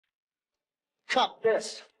Cup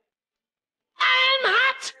this. I'm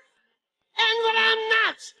hot, and when I'm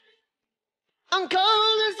not, I'm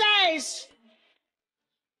cold as ice.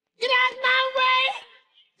 Get out my way,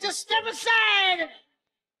 just step aside,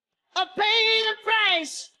 or pay the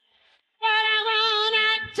price. What I want,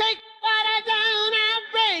 I take, what I don't, I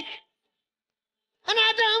break. And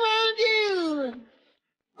I don't want you.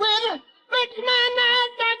 With a break my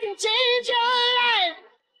knife, I can change your life.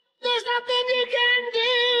 There's nothing you can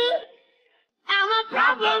do. I'm a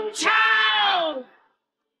problem child.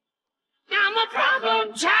 I'm a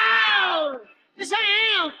problem child. Yes, I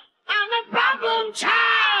am. I'm a problem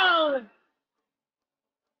child.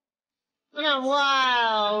 And I'm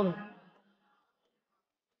wild.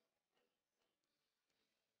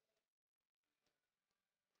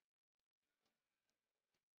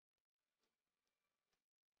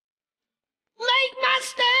 Make my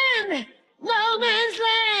stand, no man's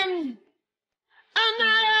land. I'm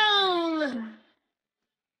not own.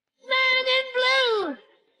 Man in blue,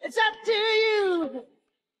 it's up to you.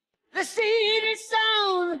 The seed is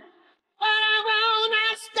sown. What I want, I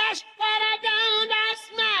stash. What I don't, I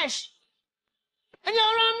smash. And you're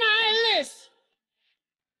on my list.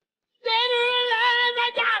 Dead or alive, I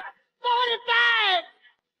got 45.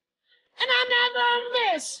 And I never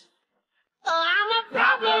miss. Oh, I'm a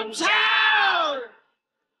problem child.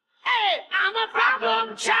 Hey, I'm a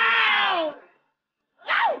problem child.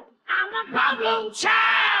 No, I'm a problem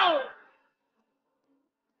child.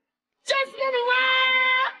 Just in a while.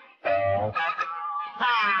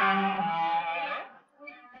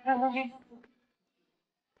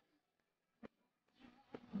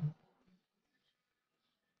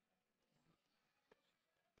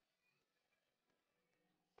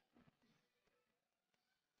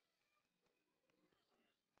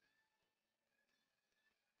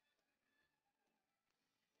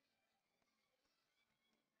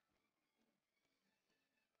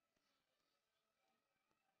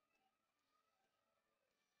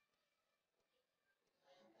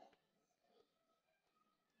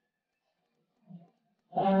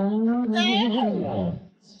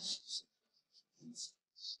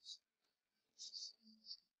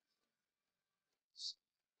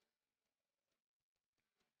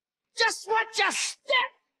 Just watch your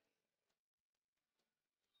step.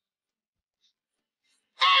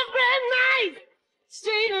 Every night,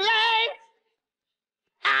 street light,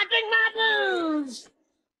 I drink my blues.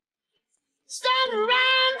 Stand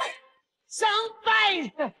around, some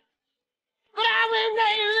fight, but I win,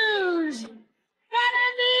 they lose. What I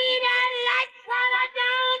need, I like, what I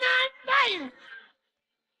don't, I fight.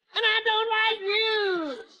 And I don't like you.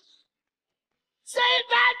 Say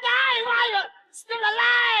bye-bye while you're still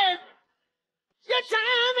alive. Your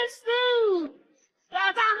time is through.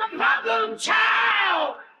 'Cause I'm a problem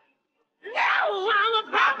child. No, I'm a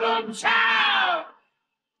problem child.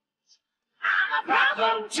 I'm a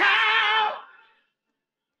problem child.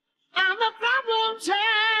 I'm a problem child.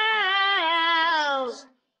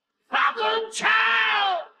 Problem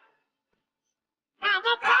child. I'm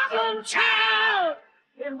a problem child.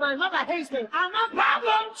 And my mother hates me. I'm a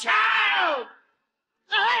problem child.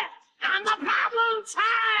 I'm a problem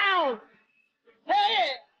child.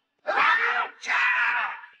 Hey, problem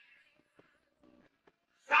child.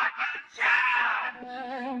 Problem child.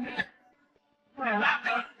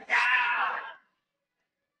 Problem child.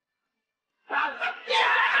 Problem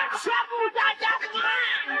child. Trouble I got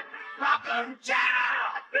mine. Problem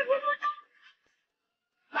child.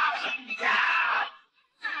 Problem child.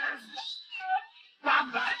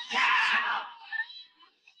 Problem child.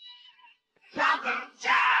 Problem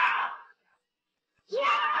child.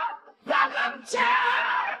 Yeah. Problem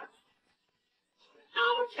child.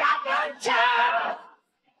 I'm a problem child.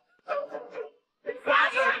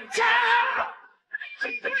 Problem child. I'm a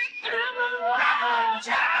problem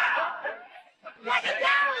child. Let it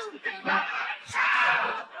down. Problem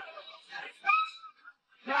child.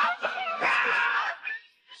 Problem child.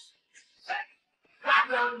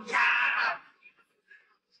 Problem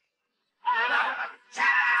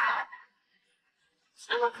child.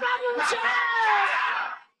 I'm a problem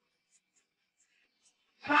child.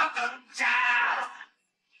 Problem child.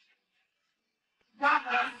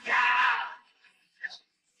 Problem child.